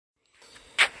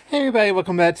Hey everybody,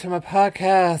 welcome back to my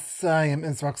podcast. I am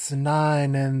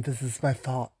Mcrocks9 and this is my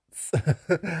thoughts.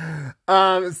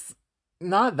 It's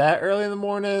not that early in the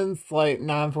morning, it's like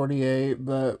 9:48,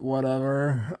 but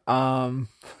whatever. I've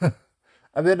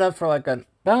been up for like about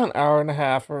an hour and a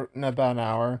half, or no, about an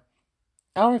hour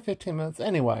and 15 minutes.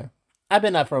 Anyway, I've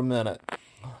been up for a minute.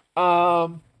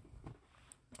 Um,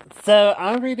 so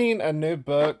I'm reading a new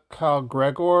book called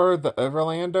Gregor the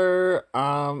Overlander.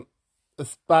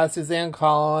 It's by Suzanne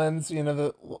Collins,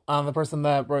 the person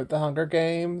that wrote The Hunger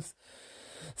Games.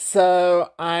 So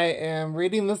I am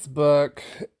reading this book,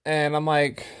 and I'm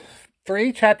like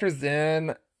 3 chapters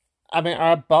in. I mean,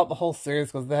 I bought the whole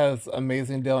series because it has an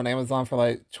amazing deal on Amazon for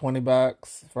like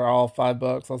 $20 for all 5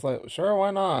 books. I was like, sure, why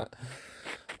not?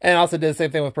 And I also did the same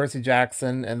thing with Percy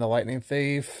Jackson and the Lightning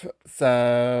Thief.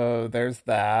 So there's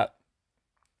that.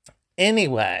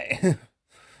 Anyway,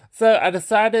 so I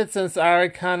decided, since I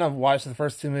already kind of watched the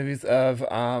first 2 movies of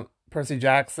Percy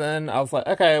Jackson, I was like,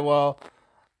 okay, well,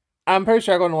 I'm pretty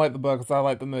sure I'm going to like the book because I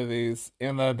like the movies,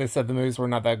 even though they said the movies were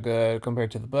not that good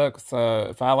compared to the book. So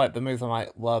if I like the movies, I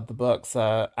might love the book.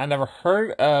 So I never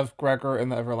heard of Gregor and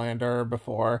the Everlander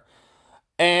before.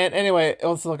 And anyway, it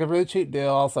was like a really cheap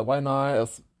deal. I was like, why not? It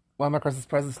was one of my Christmas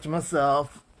presents to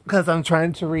myself because I'm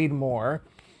trying to read more.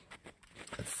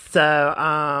 So,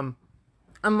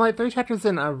 I'm like 3 chapters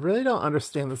in. I really don't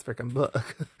understand this freaking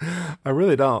book. I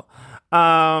really don't.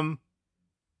 Um,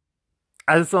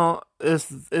 I just don't.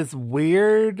 It's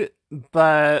weird,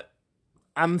 but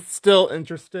I'm still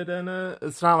interested in it.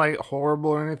 It's not like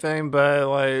horrible or anything, but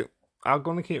like I'm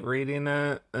gonna keep reading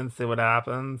it and see what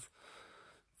happens.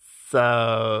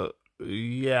 So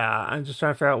yeah, I'm just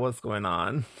trying to figure out what's going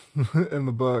on in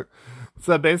the book.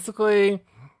 So basically,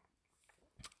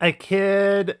 a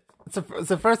kid. So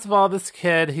first of all, this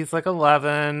kid, he's like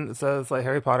 11, so it's like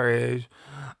Harry Potter age.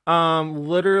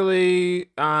 Literally,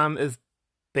 is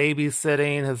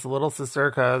babysitting his little sister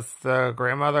because the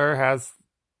grandmother has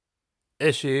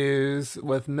issues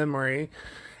with memory,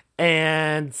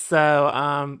 and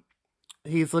so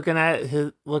he's babysitting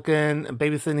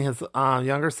his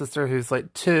younger sister who's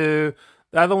like 2.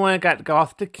 The other one got to go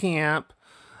off to camp,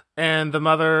 and the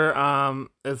mother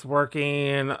is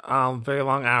working very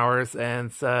long hours,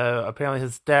 and so apparently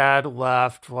his dad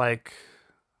left like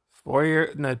 4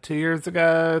 years, no, 2 years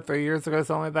ago, 3 years ago,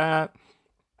 something like that.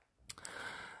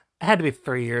 It had to be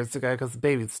 3 years ago because the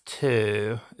baby's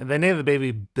 2, and they named the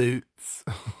baby Boots.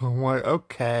 I'm like,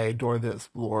 okay, Dora the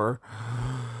Explorer.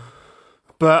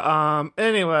 But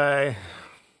anyway,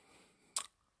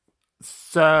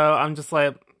 so I'm just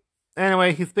like,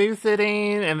 anyway, he's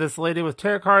babysitting, and this lady with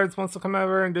tarot cards wants to come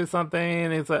over and do something.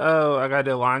 And he's like, "Oh, I gotta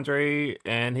do laundry,"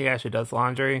 and he actually does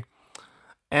laundry.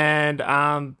 And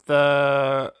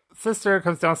the sister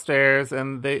comes downstairs,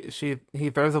 and he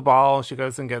throws a ball. She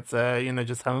goes and gets it,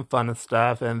 just having fun and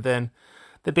stuff. And then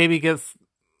the baby gets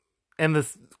in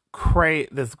this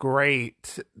grate,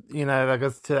 that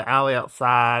goes to the alley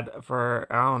outside for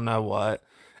I don't know what.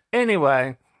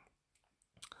 Anyway,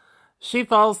 she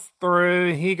falls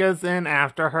through. He goes in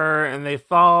after her, and they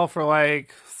fall for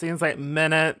like seems like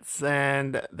minutes,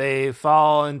 and they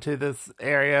fall into this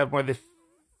area where they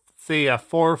see a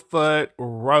 4-foot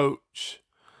roach.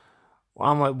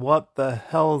 I'm like, what the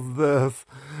hell is this?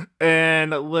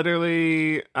 And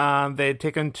literally, they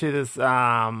take him to this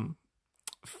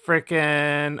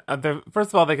freaking. First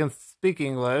of all, they can speak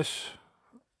English,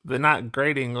 but not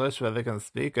great English, but they can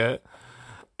speak it.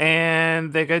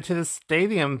 And they go to the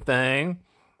stadium thing,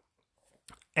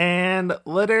 and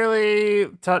literally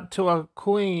talk to a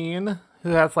queen who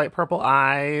has like purple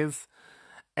eyes,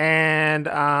 and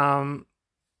the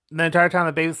entire time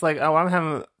the baby's like, "Oh, I'm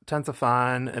having tons of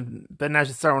fun," but now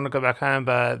she's starting to go back home,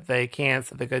 but they can't,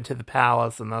 so they go to the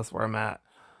palace, and that's where I'm at.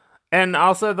 And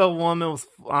also,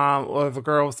 or the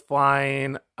girl was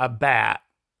flying a bat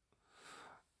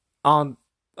on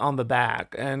the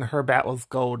back, and her bat was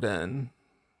golden.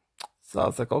 So I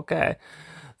was like, okay.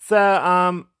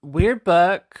 So, weird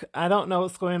book. I don't know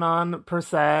what's going on per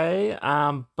se,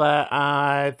 but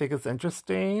I think it's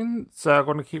interesting. So I'm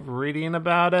going to keep reading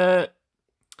about it.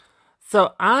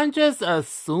 So I'm just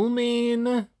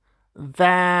assuming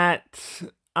that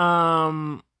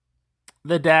the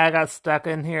dad got stuck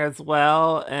in here as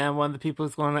well, and one of the people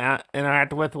he's going to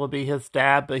interact with will be his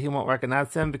dad, but he won't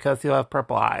recognize him because he'll have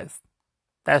purple eyes.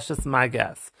 That's just my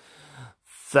guess.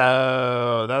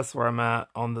 So that's where I'm at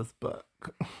on this book.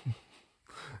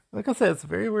 Like I said, it's a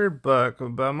very weird book,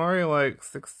 but I'm already like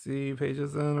 60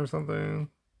 pages in or something.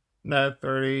 No,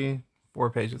 34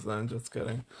 pages in, just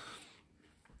kidding.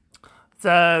 So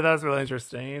that was really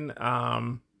interesting.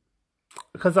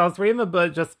 because I was reading the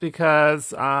book just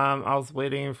because I was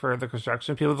waiting for the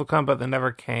construction people to come, but they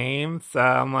never came. So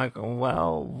I'm like,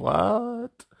 well,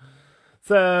 what?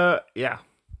 So yeah.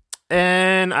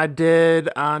 And I did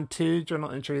two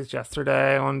journal entries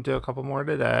yesterday. I want to do a couple more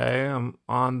today. I'm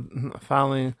on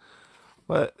finally.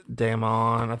 What day am I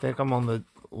on? I think I'm on the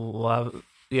 11th.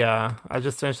 Yeah, I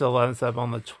just finished the 11th step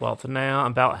on the 12th now.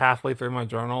 I'm about halfway through my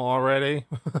journal already.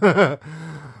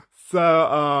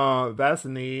 So, that's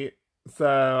neat.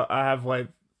 So I have like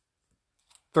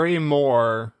three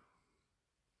more.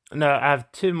 No, I have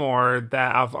two more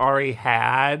that I've already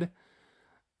had.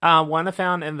 One I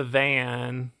found in the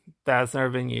van that's never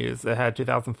been used. It had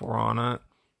 2004 on it.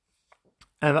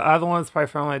 And the other one's probably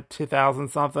from like 2000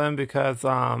 something because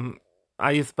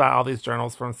I used to buy all these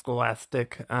journals from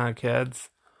Scholastic Kids.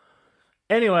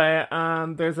 Anyway,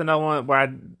 there's another one where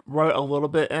I wrote a little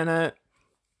bit in it,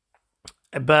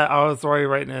 but I was already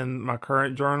writing in my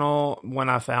current journal when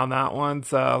I found that one,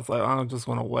 so I was like, I'm just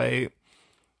gonna wait.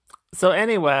 So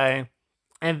anyway,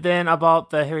 and then I bought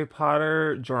the Harry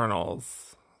Potter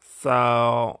journals.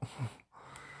 So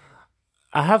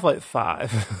I have like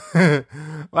five. Well,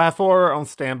 I have four on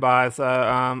standby, so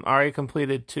I already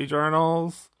completed two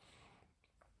journals.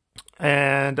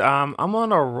 And I'm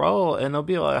on a roll, and it'll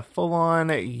be like a full on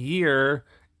year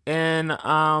in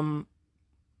about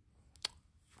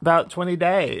 20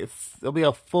 days. It'll be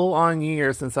a full on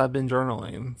year since I've been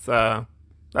journaling. So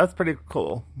that's pretty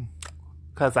cool.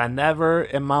 Because I never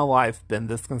in my life been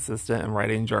this consistent in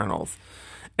writing journals.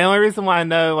 And the only reason why I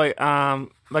know,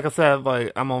 like I said,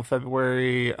 like I'm on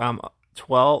February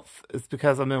 12th is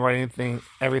because I've been writing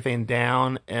everything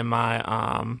down in my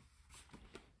um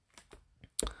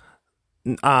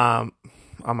oh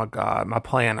my god, my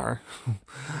planner.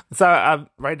 So I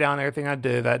write down everything I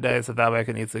do that day so that way I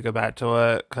can easily go back to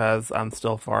it because I'm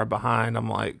still far behind. I'm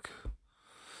like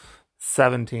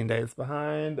 17 days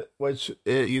behind, which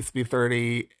it used to be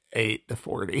 38 to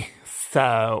 40.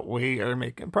 So we are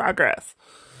making progress.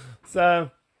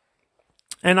 So,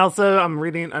 and also I'm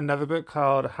reading another book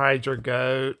called Hide Your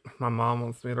Goat. My mom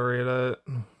wants me to read it.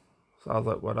 So I was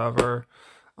like, whatever.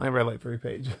 I only read like 3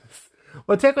 pages.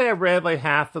 Well, technically I read like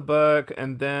half the book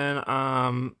and then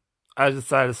I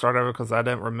decided to start over because I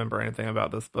didn't remember anything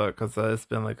about this book because it's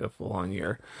been like a full on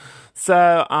year.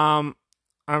 So, I'm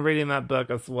reading that book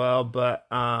as well, but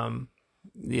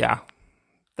yeah,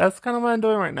 that's kind of what I'm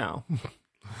doing right now.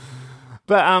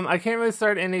 But I can't really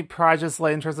start any projects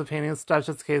like in terms of painting stuff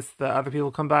just in case the other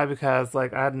people come by because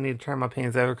like I need to turn my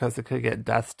paintings over because it could get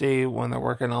dusty when they're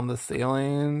working on the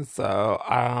ceiling. So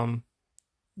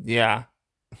yeah.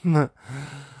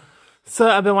 So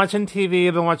I've been watching TV.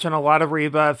 I've been watching a lot of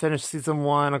Reba. I finished season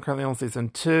one. I'm currently on season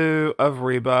two of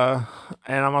Reba,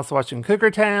 and I'm also watching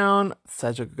Cougar Town.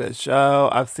 Such a good show.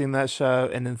 I've seen that show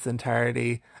in its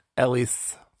entirety at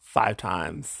least 5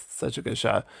 times. Such a good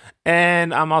show.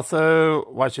 And I'm also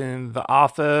watching The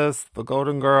Office, The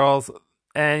Golden Girls.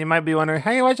 And you might be wondering,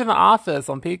 how are you watching The Office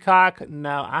on Peacock?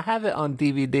 No, I have it on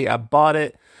DVD. I bought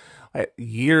it like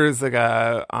years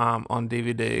ago on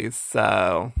DVD.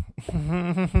 So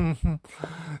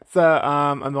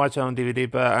I'm watching on DVD,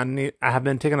 but I have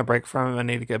been taking a break from it. I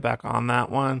need to get back on that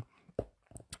one.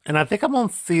 And I think I'm on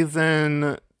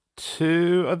season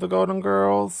two of the Golden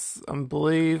Girls, I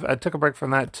believe. I took a break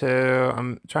from that too.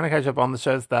 I'm trying to catch up on the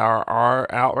shows that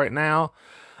are out right now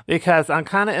because I'm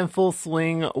kind of in full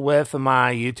swing with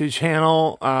my YouTube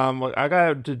channel. I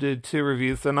got to do 2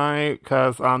 reviews tonight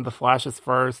because The Flash is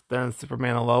first, then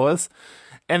Superman and Lois.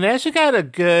 And they actually got a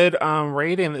good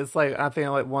rating. It's like, I think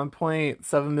like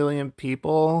 1.7 million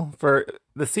people for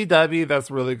the CW.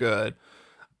 That's really good.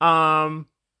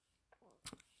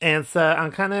 And so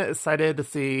I'm kind of excited to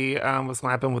see what's going to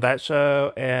happen with that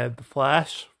show and The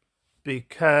Flash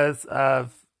because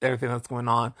of everything that's going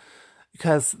on.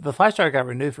 Because The Flash already got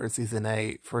renewed for season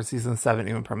 8, for season 7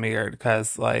 even premiered.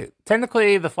 Because, like,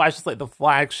 technically, The Flash is like the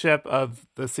flagship of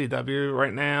the CW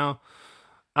right now.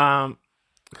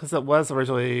 Because it was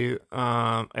originally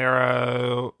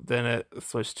Arrow, then it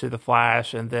switched to The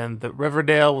Flash, and then the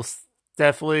Riverdale was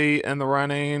definitely in the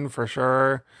running for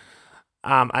sure.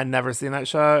 I'd never seen that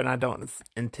show, and I don't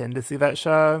intend to see that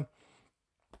show.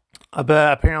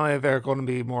 But apparently they're going to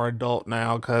be more adult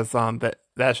now because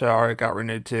that show already got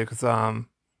renewed too because it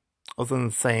was in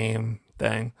the same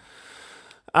thing.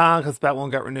 Because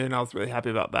Batwoman got renewed, and I was really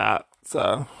happy about that.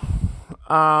 So,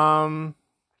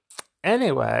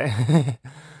 anyway,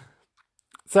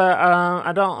 so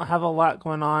I don't have a lot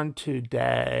going on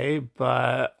today,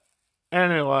 but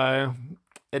anyway,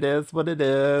 it is what it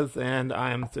is, and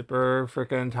I am super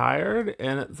freaking tired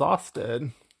and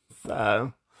exhausted.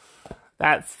 So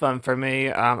that's fun for me.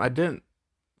 I didn't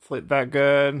sleep that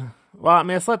good. Well, I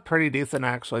mean, I slept pretty decent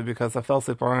actually because I fell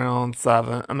asleep around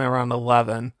 7. I mean, around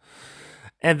 11,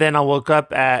 and then I woke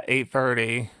up at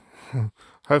 8:30.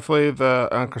 Hopefully, the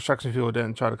construction people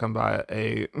didn't try to come by at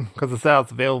 8 because it said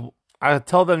it's available. I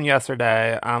told them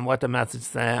yesterday. What the message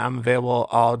saying. I'm available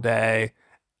all day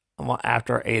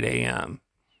after 8 a.m.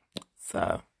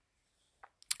 So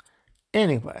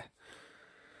anyway.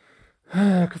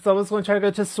 Because I was going to try to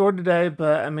go to the store today,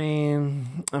 but I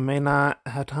mean, I may not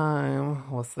have time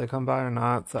unless they come by or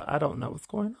not, so I don't know what's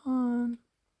going on.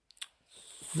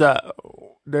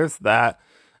 So, there's that.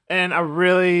 And I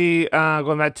really,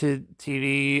 going back to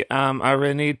TV, I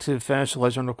really need to finish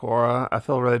Legend of Korra. I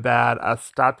feel really bad. I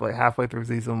stopped like halfway through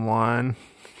season 1.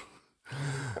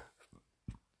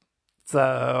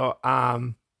 So,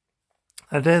 I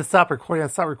didn't stop recording. I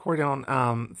stopped recording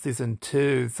on season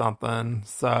 2 something.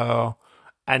 So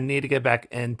I need to get back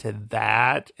into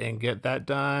that and get that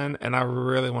done. And I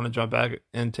really want to jump back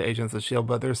into Agents of Shield,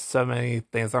 but there's so many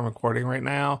things I'm recording right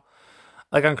now.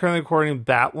 Like I'm currently recording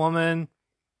Batwoman.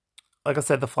 Like I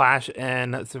said, The Flash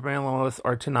and Superman and Lois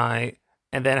are tonight,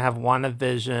 and then I have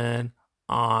WandaVision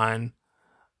on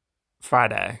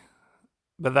Friday.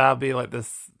 But that'll be like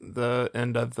the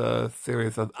end of the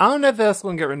series. I don't know if this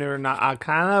one get renewed or not. I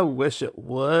kind of wish it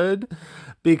would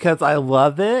because I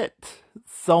love it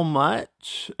so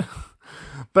much.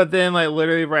 But then, like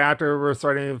literally right after we're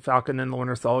starting Falcon and the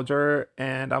Winter Soldier,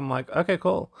 and I'm like, okay,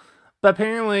 cool. But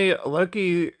apparently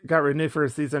Loki got renewed for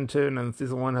season 2, and then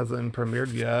season 1 hasn't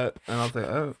premiered yet. And I was like,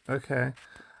 oh, okay.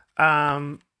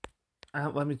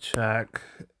 Let me check.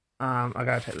 I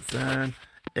gotta type this in.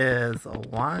 Is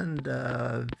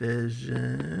WandaVision.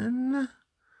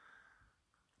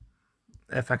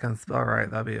 If I can spell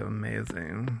right, that'd be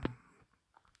amazing.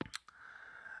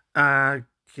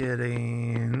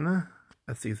 Getting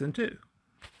a season 2.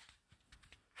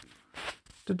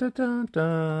 Da, da, da,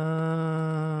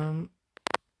 da.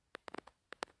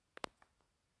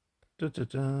 Da, da,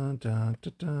 da, da,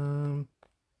 da, da.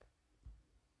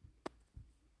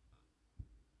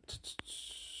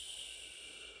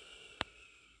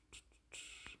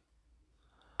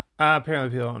 Apparently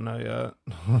people don't know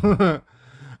yet.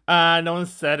 No one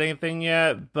said anything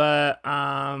yet, but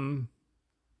I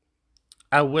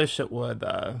wish it would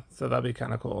though. So that'd be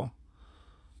kind of cool.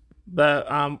 But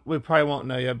we probably won't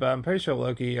know yet, but I'm pretty sure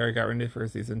Loki already got renewed for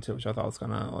season 2, which I thought was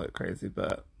gonna look crazy,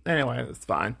 but anyway, it's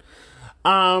fine.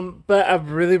 But I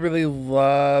really, really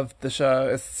love the show.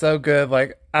 It's so good.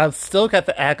 Like I've still got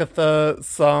the Agatha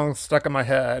song stuck in my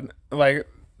head. Like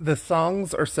the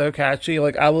songs are so catchy.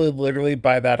 Like I would literally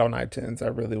buy that on iTunes. I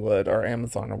really would, or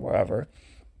Amazon or whatever.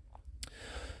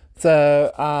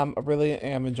 So I really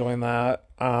am enjoying that.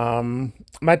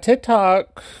 My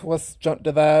TikTok was jumped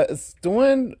to that. It's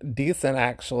doing decent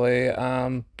actually.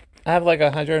 I have like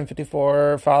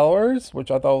 154 followers,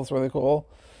 which I thought was really cool.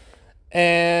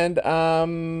 And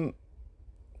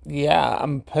yeah,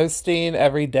 I'm posting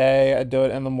every day. I do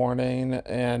it in the morning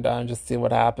and just see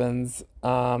what happens.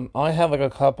 I only have like a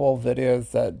couple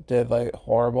videos that did like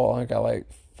horrible. I only got like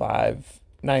 5.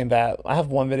 Not even that. I have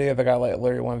one video that got like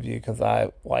literally 1 view because I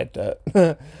liked it.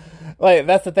 Like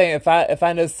that's the thing. If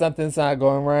I know something's not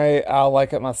going right, I'll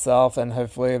like it myself, and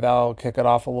hopefully that'll kick it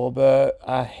off a little bit.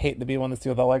 I hate to be one of those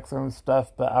people that likes certain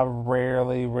stuff, but I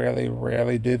rarely, rarely,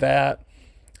 rarely do that.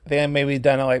 I think I maybe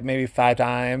done it like maybe 5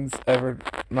 times over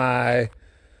my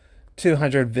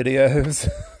 200 videos.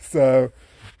 So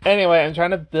anyway, I'm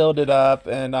trying to build it up,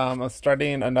 and I'm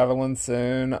starting another one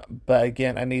soon. But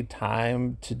again, I need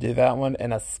time to do that one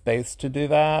and a space to do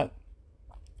that.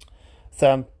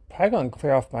 So I'm probably going to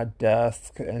clear off my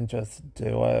desk and just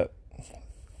do it.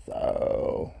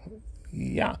 So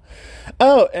yeah.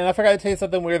 Oh, and I forgot to tell you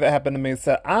something weird that happened to me.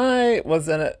 So I was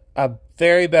in a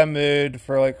very bad mood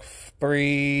for like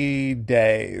 3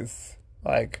 days.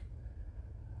 Like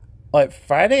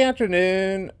Friday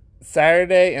afternoon,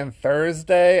 Saturday, and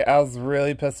Thursday, I was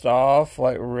really pissed off.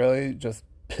 Like really just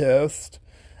pissed.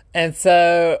 And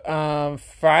so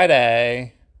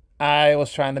Friday, I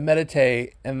was trying to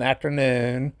meditate in the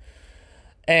afternoon.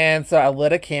 And so I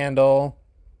lit a candle,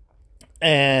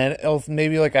 and it was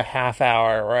maybe like a half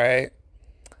hour, right?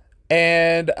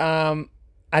 And I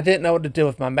didn't know what to do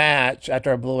with my match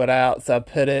after I blew it out, so I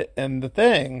put it in the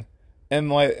thing, in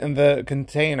the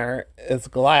container. It's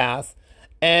glass,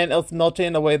 and it was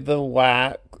melting away the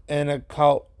wax, and it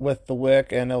caught with the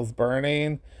wick, and it was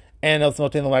burning, and it was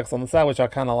melting the wax on the side, which I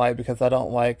kind of like because I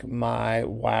don't like my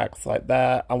wax like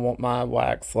that. I want my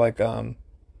wax like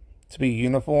to be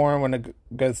uniform. When it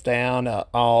goes down, it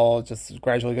all just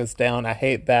gradually goes down. I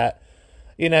hate that,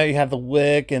 you have the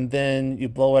wick and then you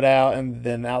blow it out and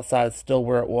then outside is still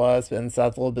where it was, but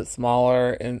inside's a little bit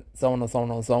smaller and so on and so on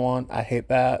and so on. I hate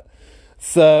that.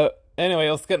 So anyway,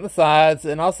 I was getting the sides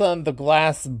and all of a sudden the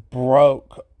glass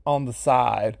broke on the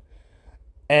side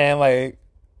and like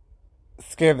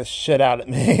scared the shit out of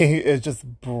me. It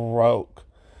just broke.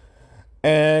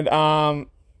 And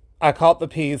I caught the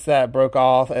piece that broke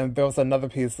off and there was another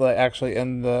piece like actually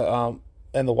in the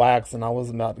wax and I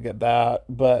wasn't about to get that.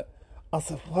 But I was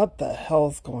like, what the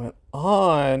hell's going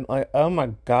on? Like, oh my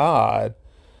God.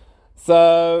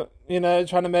 So, trying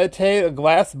to meditate, a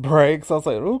glass breaks. I was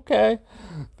like, okay,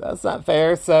 that's not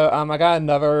fair. So, I got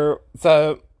another.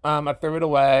 So, I threw it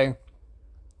away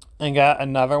and got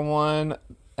another one,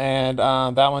 and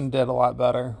that one did a lot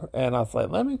better. And I was like,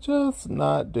 let me just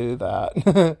not do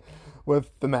that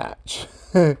with the match.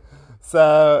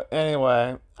 So,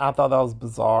 anyway, I thought that was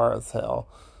bizarre as hell.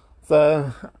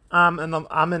 So, I'm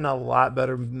in a lot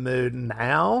better mood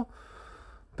now,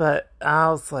 but I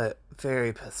was like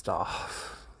very pissed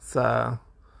off. So,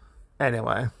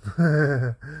 anyway.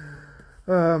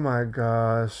 Oh my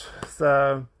gosh.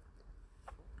 So,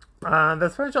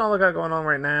 that's pretty much all I got going on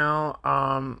right now.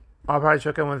 I'll probably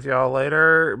check in with y'all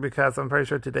later because I'm pretty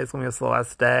sure today's gonna be a slow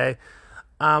ass day.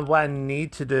 What I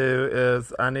need to do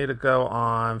is I need to go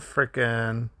on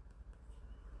freaking.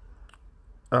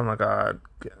 Oh my God.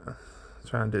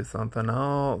 Trying to do something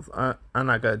else. I'm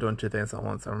not good at doing two things at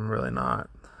once. I'm really not.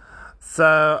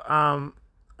 So,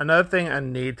 another thing I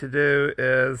need to do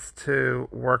is to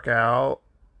work out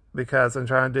because I'm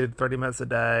trying to do 30 minutes a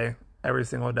day, every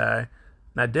single day.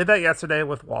 And I did that yesterday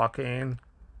with walking.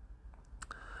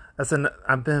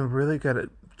 I've been really good at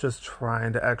just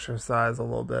trying to exercise a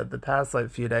little bit. The past like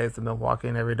few days I've been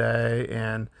walking every day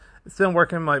and it's been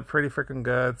working like pretty freaking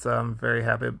good. So I'm very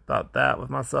happy about that with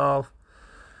myself.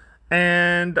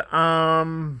 And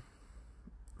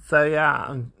so yeah,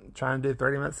 I'm trying to do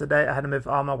 30 minutes a day. I had to move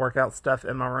all my workout stuff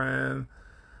in my room.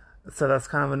 So that's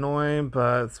kind of annoying,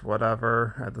 but it's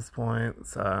whatever at this point.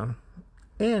 So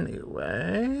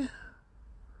anyway,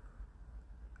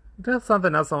 there's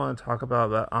something else I want to talk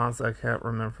about, but honestly I can't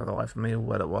remember for the life of me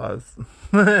what it was.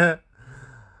 My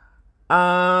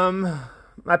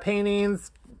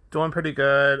painting's doing pretty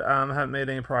good. I haven't made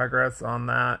any progress on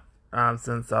that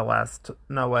since I last.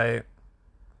 No, wait.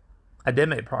 I did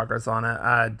make progress on it.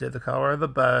 I did the color of the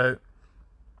boat.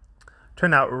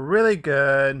 Turned out really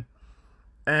good.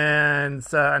 And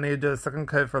so I need to do a second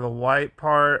coat for the white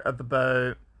part of the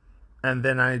boat. And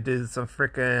then I do some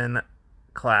freaking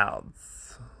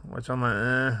clouds. Which I'm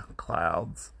like,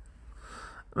 clouds.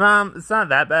 It's not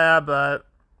that bad, but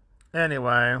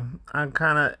anyway, I'm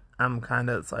kinda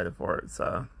excited for it,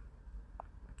 so.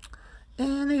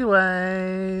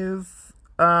 Anyways.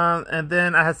 And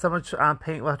then I had so much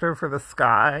paint left over for the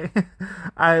sky.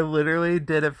 I literally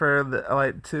did it for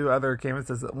like two other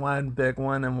canvases, one big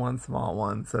one and one small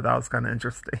one. So that was kind of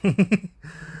interesting.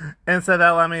 And so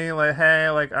that let me like, hey,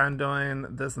 like I'm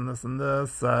doing this and this and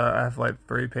this. So I have like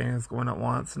 3 paintings going at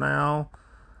once now.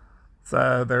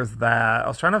 So there's that. I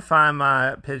was trying to find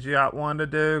my Pidgeot one to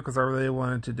do because I really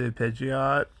wanted to do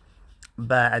Pidgeot.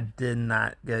 But I did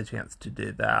not get a chance to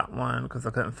do that one because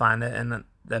I couldn't find it. And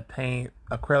the paint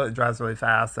acrylic dries really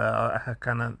fast, so I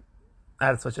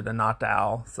had to switch it to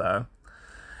Noctowl. So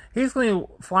he's going to be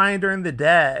flying during the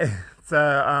day. So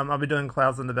I'll be doing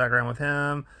clouds in the background with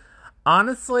him.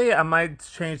 Honestly, I might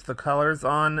change the colors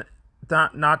on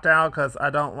Noctowl because I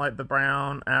don't like the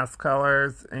brown ass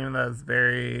colors, even though it's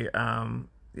very oh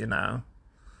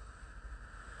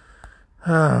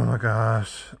my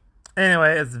gosh.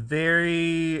 Anyway, it's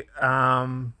very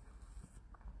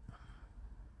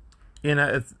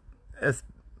it's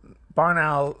barn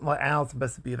owl. Like owl's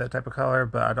supposed to be that type of color,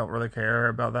 but I don't really care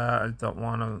about that. I don't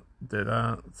want to do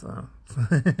that. So,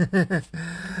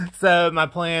 so my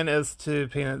plan is to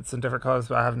paint it some different colors,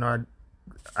 but I have no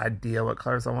idea what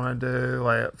colors I want to do.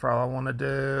 Like for all I want to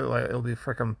do, like it'll be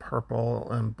freaking purple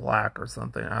and black or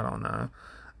something. I don't know.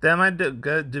 Then I might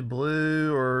do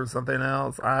blue or something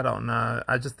else. I don't know.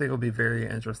 I just think it'll be very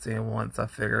interesting once I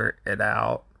figure it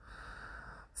out.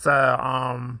 So,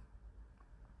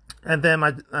 and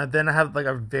then then I have like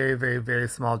a very, very, very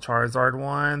small Charizard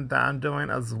one that I'm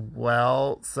doing as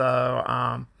well. So,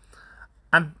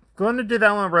 I'm going to do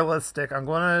that one realistic. I'm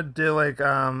going to do like,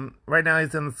 right now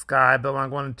he's in the sky, but what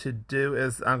I'm going to do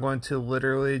is I'm going to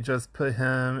literally just put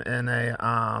him in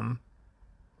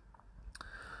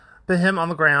put him on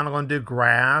the ground. I'm going to do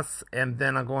grass, and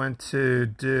then I'm going to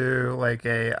do like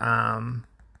a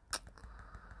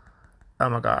Oh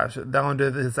my gosh, they don't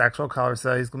do his actual color,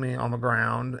 so he's gonna be on the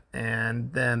ground.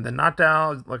 And then the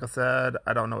knockdown, like I said,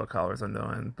 I don't know what colors I'm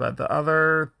doing. But the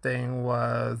other thing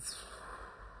was,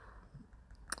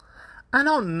 I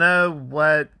don't know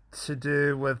what to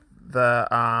do with the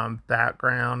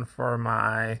background for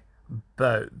my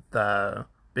boat though,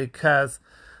 because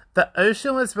the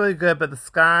ocean was really good, but the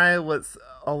sky was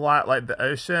a lot like the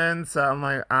ocean. So I'm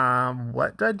like,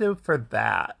 what do I do for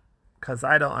that? Because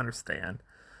I don't understand.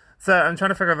 So I'm trying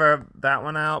to figure that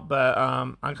one out, but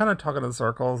I'm kind of talking in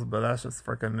circles, but that's just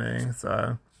freaking me.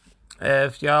 So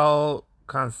if y'all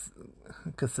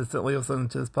consistently listen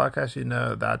to this podcast, you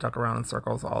know that I talk around in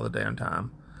circles all the damn time.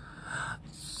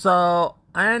 So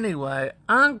anyway,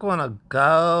 I'm gonna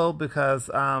go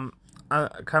because I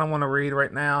kind of want to read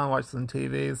right now and watch some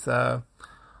TV. So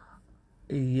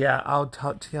yeah, I'll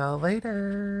talk to y'all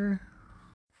later.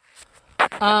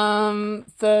 So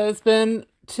it's been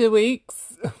 2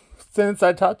 weeks since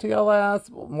I talked to y'all last.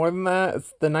 More than that,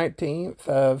 it's the 19th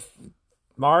of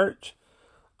March.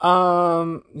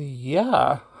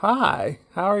 Yeah. Hi.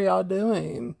 How are y'all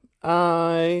doing?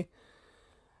 I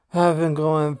have been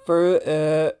going through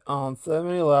it on so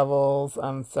many levels.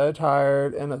 I'm so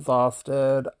tired and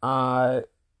exhausted. I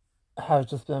have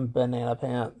just been banana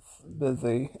pants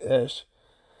busy-ish.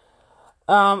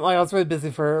 Like I was really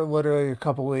busy for literally a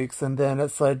couple weeks and then it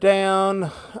slowed down.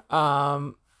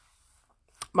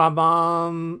 My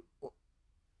mom,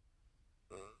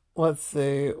 let's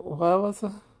see, what was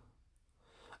it?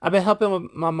 I've been helping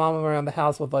with my mom around the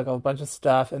house with like a bunch of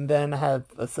stuff, and then I had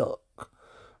a silk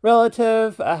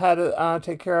relative. I had to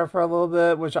take care of for a little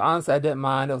bit, which honestly I didn't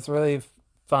mind. It was really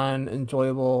fun,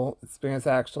 enjoyable experience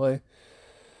actually.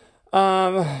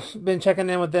 Been checking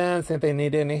in with them, see if they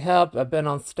need any help. I've been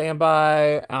on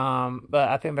standby, but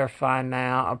I think they're fine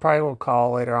now. I probably will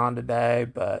call later on today,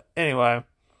 but anyway.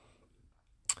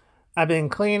 I've been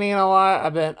cleaning a lot.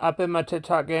 I've been up in my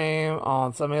TikTok game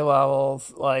on so many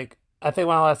levels. Like, I think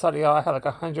when I last talked to y'all, I had like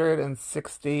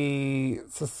 160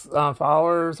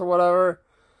 followers or whatever.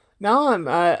 Now I'm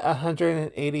at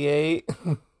 188.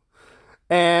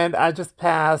 And I just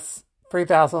passed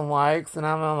 3,000 likes, and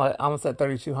I'm like almost at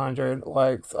 3,200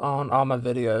 likes on all my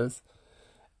videos.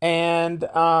 And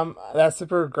that's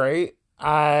super great.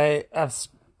 I have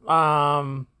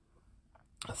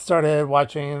started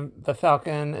watching the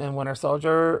Falcon and Winter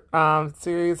Soldier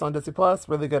series on Disney Plus.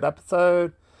 Really good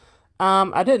episode.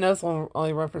 I didn't know this one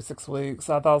only run for 6 weeks.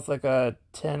 So I thought it was like a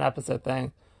 10 episode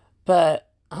thing.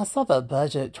 But I saw the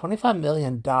budget, $25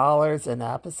 million an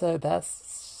episode.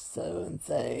 That's so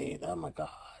insane. Oh my God.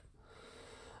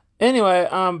 Anyway,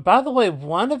 by the way,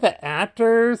 one of the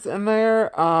actors in there,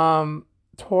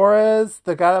 Torres,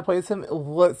 the guy that plays him,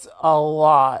 looks a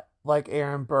lot like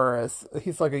Aaron Burris.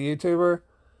 He's like a YouTuber.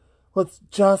 Looks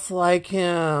just like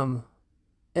him.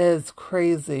 It's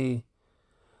crazy.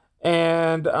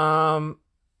 And so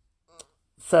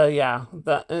yeah,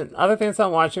 the other things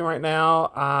I'm watching right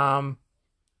now,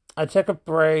 I took a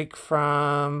break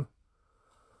from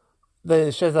the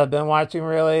shows I've been watching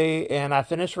really, and I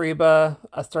finished Reba.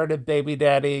 I started Baby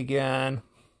Daddy again.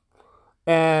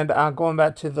 And I'm going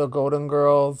back to the Golden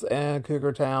Girls and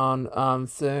Cougar Town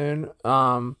soon.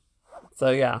 So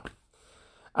yeah.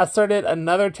 I started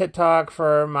another TikTok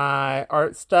for my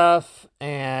art stuff,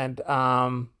 and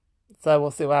so we'll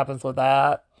see what happens with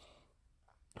that.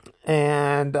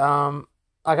 And I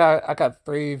got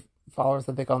 3 followers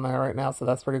I think on there right now, so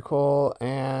that's pretty cool.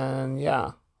 And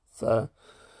yeah, so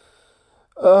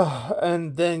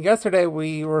and then yesterday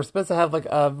we were supposed to have like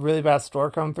a really bad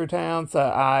storm come through town, so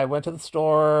I went to the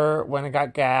store, went and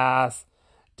got gas,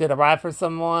 did a ride for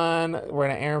someone,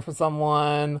 ran an errand for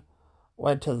someone.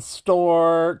 Went to the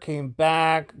store, came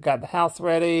back, got the house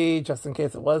ready just in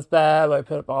case it was bad. Like,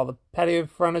 put up all the patio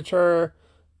furniture,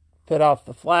 put off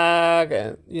the flag,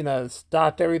 and,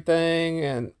 stocked everything.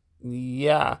 And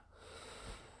yeah.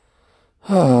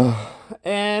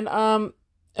 And,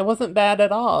 it wasn't bad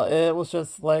at all. It was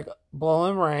just like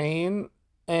blowing rain.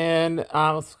 And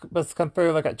I was supposed to come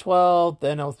through like at 12,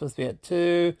 then it was supposed to be at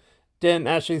 2. Didn't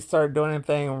actually start doing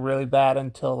anything really bad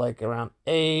until like around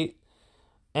 8.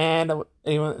 And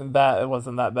even that, it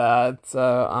wasn't that bad.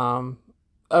 So,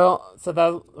 so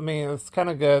that, I mean, it's kind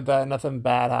of good that nothing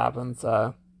bad happened.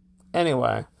 So,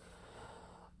 anyway,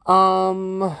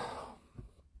 um,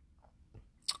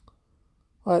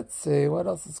 let's see, what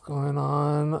else is going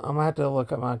on? I'm gonna have to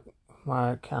look at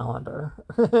my calendar.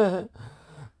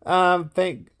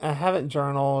 Think I haven't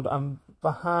journaled. I'm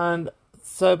behind,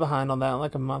 so behind on that. I'm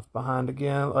like a month behind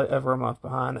again, like over a month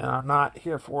behind, and I'm not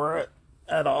here for it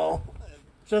at all.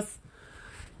 Just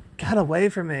got away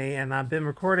from me, and I've been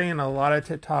recording a lot of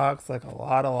TikToks, like a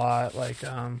lot, like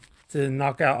to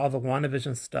knock out all the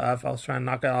WandaVision stuff. I was trying to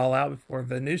knock it all out before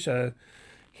the new show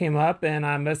came up, and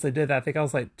I mostly did that. I think I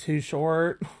was like too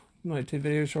short, like 2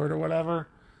 videos short or whatever.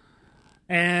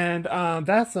 And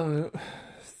that's some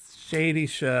shady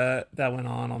shit that went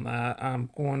on that. I'm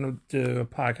going to do a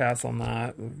podcast on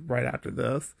that right after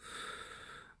this.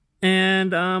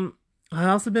 And I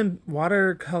also been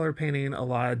watercolor painting a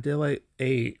lot. I did like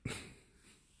 8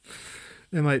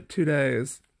 in like 2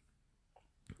 days.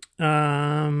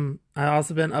 I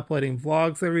also been uploading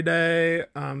vlogs every day,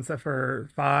 except for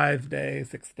 5 days,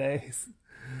 6 days.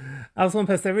 I was going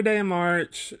to post every day in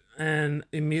March and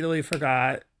immediately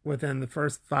forgot within the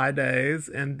first 5 days,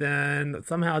 and then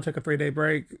somehow I took a 3-day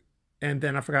break, and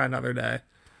then I forgot another day.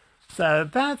 So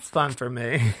that's fun for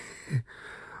me.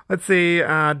 Let's see,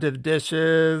 did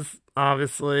dishes.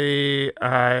 Obviously,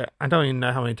 I don't even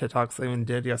know how many TikToks I even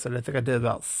did yesterday. I think I did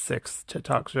about 6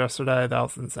 TikToks yesterday. That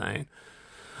was insane.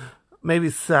 Maybe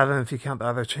 7 if you count the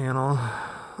other channel.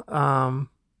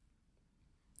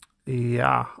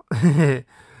 Yeah.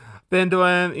 Been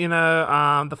doing,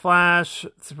 The Flash,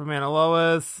 Superman and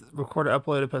Lois, recorded,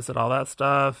 uploaded, posted all that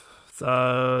stuff.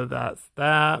 So that's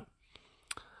that.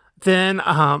 Then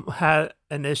had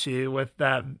an issue with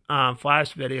that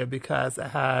Flash video because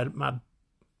it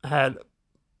had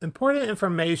important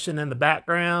information in the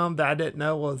background that I didn't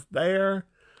know was there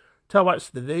till I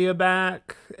watched the video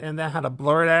back, and then I had to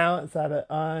blur it out, so I had to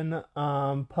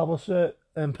unpublish it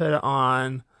and put it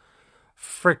on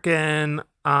freaking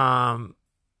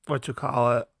what you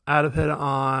call it. I had to put it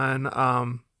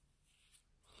on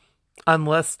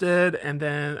unlisted, and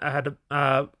then I had to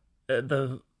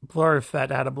the blur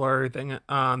effect. I had to blur everything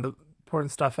the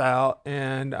important stuff out,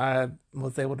 and I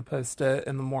was able to post it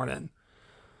in the morning.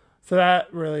 So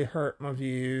that really hurt my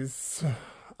views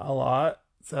a lot.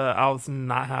 So I was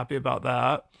not happy about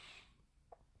that.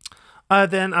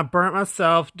 Then I burnt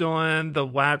myself doing the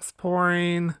wax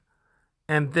pouring.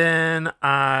 And then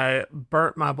I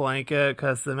burnt my blanket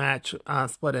because the match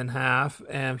split in half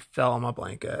and fell on my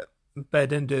blanket. But it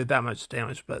didn't do that much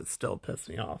damage, but it still pissed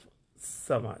me off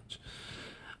so much.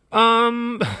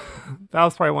 That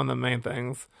was probably one of the main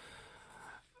things.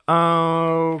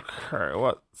 Okay,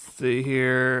 let's see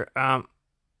here.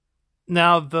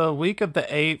 Now the week of the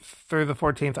 8th through the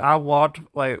 14th, I walked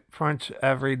like pretty much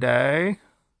every day.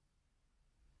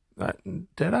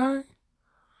 Did I?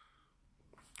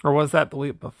 Or was that the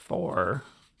week before?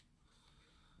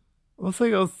 Looks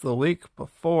like it was the week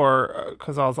before,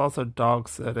 because I was also dog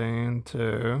sitting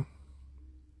too.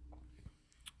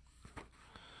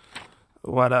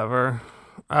 Whatever.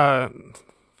 Damn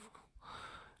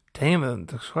it,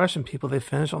 the question people, they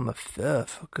finish on the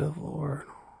 5th. Good lord.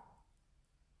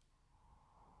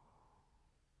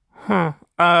 Huh.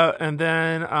 And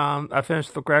then I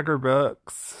finished the Gregor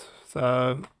books.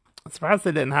 So I'm surprised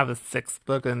they didn't have a 6th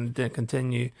book and didn't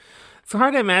continue. It's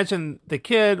hard to imagine the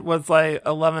kid was like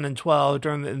 11 and 12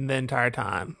 during the entire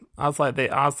time. I was like, they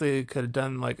honestly could have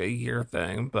done like a year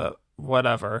thing, but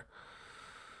whatever.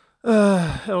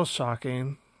 It was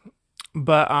shocking.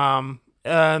 But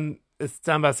and it's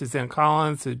done by Suzanne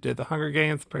Collins, who did the Hunger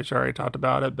Games. Pretty sure I already talked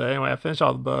about it. But anyway, I finished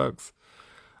all the books.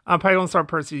 I'm probably gonna start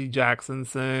Percy Jackson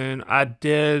soon. I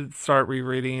did start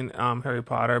rereading Harry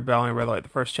Potter, but I only read like the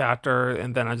first chapter,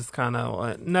 and then I just kind of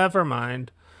went, never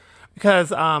mind,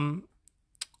 because I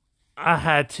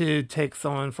had to take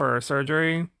someone for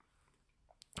surgery,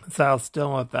 so I was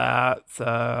still with that.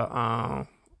 So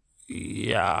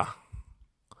yeah,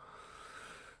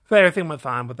 but everything went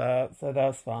fine with that, so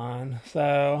that's fine.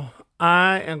 So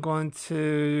I am going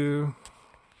to.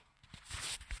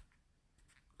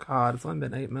 God, it's only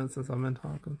been 8 minutes since I've been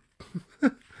talking.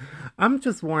 I'm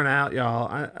just worn out,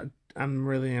 y'all. I'm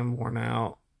really am worn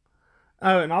out.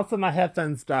 Oh, and also my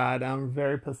headphones died. I'm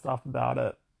very pissed off about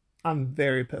it. I'm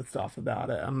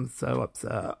so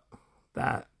upset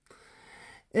that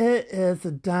it is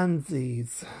a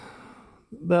dunsies.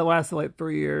 But it lasted like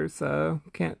 3 years, so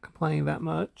can't complain that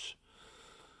much.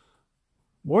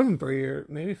 More than 3 years,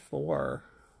 maybe 4.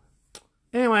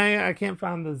 Anyway, I can't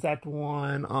find the exact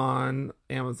one on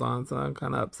Amazon, so I'm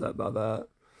kind of upset about that.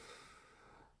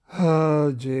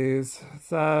 Oh, jeez.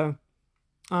 So,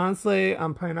 honestly,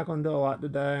 I'm probably not going to do a lot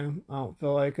today. I don't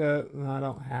feel like it, and I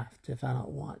don't have to if I don't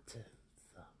want to.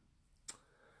 So,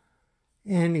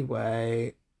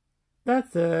 anyway,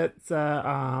 that's it.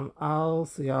 So, I'll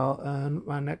see y'all in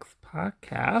my next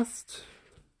podcast.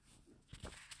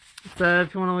 So,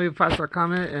 if you want to leave a 5-star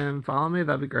comment and follow me,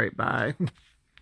 that'd be great. Bye.